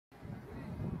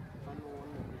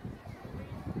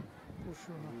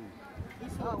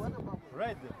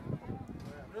Red.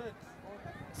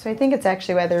 So I think it's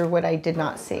actually rather what I did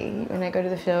not see. When I go to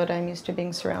the field, I'm used to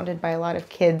being surrounded by a lot of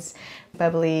kids,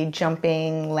 bubbly,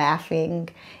 jumping, laughing.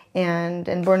 And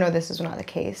in Borno, this is not the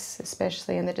case,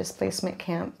 especially in the displacement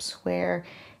camps where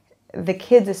the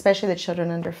kids, especially the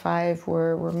children under 5,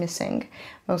 were missing.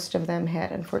 Most of them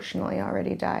had unfortunately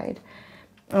already died.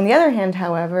 On the other hand,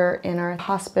 however, in our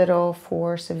hospital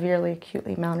for severely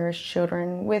acutely malnourished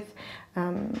children with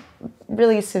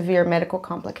really severe medical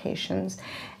complications,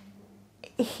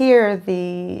 here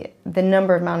the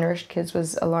number of malnourished kids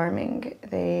was alarming.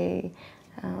 They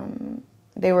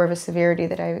were of a severity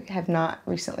that I have not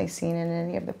recently seen in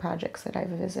any of the projects that I've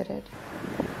visited.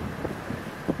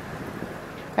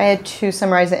 If I had to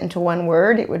summarize it into one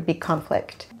word, it would be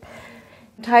conflict.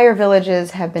 Entire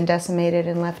villages have been decimated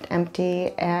and left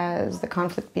empty as the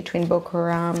conflict between Boko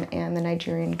Haram and the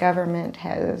Nigerian government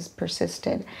has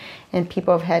persisted, and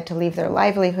people have had to leave their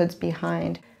livelihoods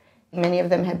behind. Many of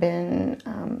them have been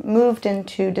moved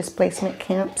into displacement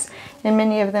camps, and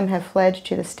many of them have fled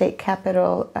to the state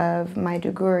capital of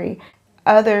Maiduguri.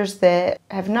 Others that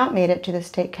have not made it to the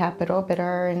state capital but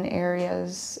are in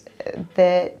areas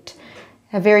that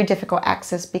have very difficult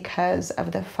access because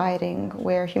of the fighting,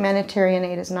 where humanitarian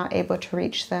aid is not able to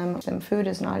reach them and food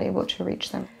is not able to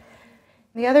reach them.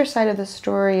 The other side of the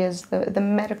story is the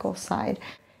medical side.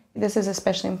 This is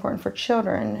especially important for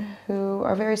children who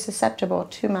are very susceptible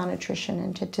to malnutrition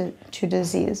and to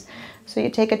disease. So you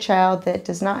take a child that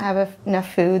does not have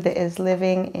enough food, that is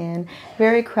living in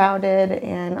very crowded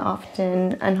and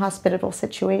often unhospitable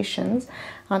situations.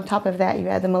 On top of that, you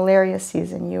add the malaria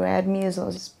season, you add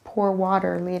measles, poor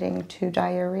water leading to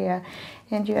diarrhea,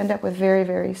 and you end up with very,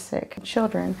 very sick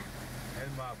children.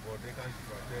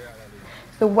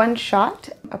 The one-shot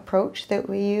approach that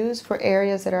we use for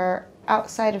areas that are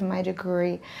outside of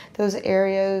Maiduguri, those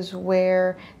areas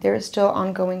where there is still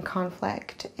ongoing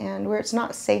conflict and where it's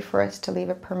not safe for us to leave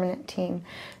a permanent team.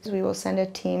 So we will send a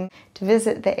team to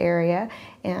visit the area,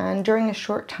 and during a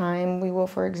short time we will,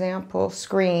 for example,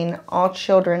 screen all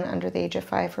children under the age of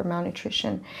 5 for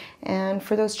malnutrition. And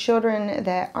for those children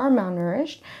that are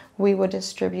malnourished, we will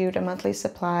distribute a monthly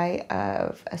supply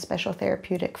of a special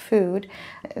therapeutic food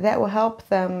that will help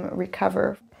them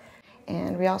recover.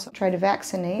 And we also try to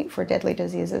vaccinate for deadly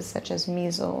diseases such as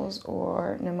measles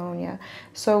or pneumonia.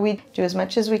 So we do as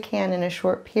much as we can in a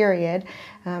short period,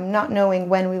 not knowing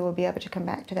when we will be able to come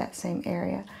back to that same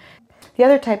area. The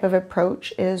other type of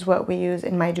approach is what we use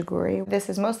in Maiduguri. This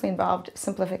has mostly involved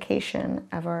simplification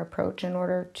of our approach in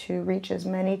order to reach as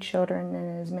many children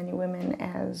and as many women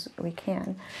as we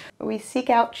can. We seek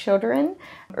out children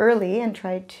early and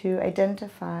try to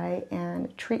identify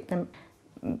and treat them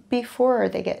before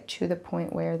they get to the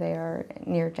point where they are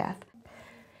near death.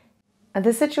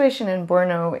 The situation in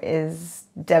Borno is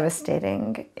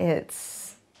devastating.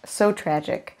 It's so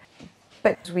tragic,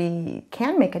 but we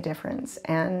can make a difference,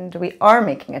 and we are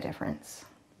making a difference.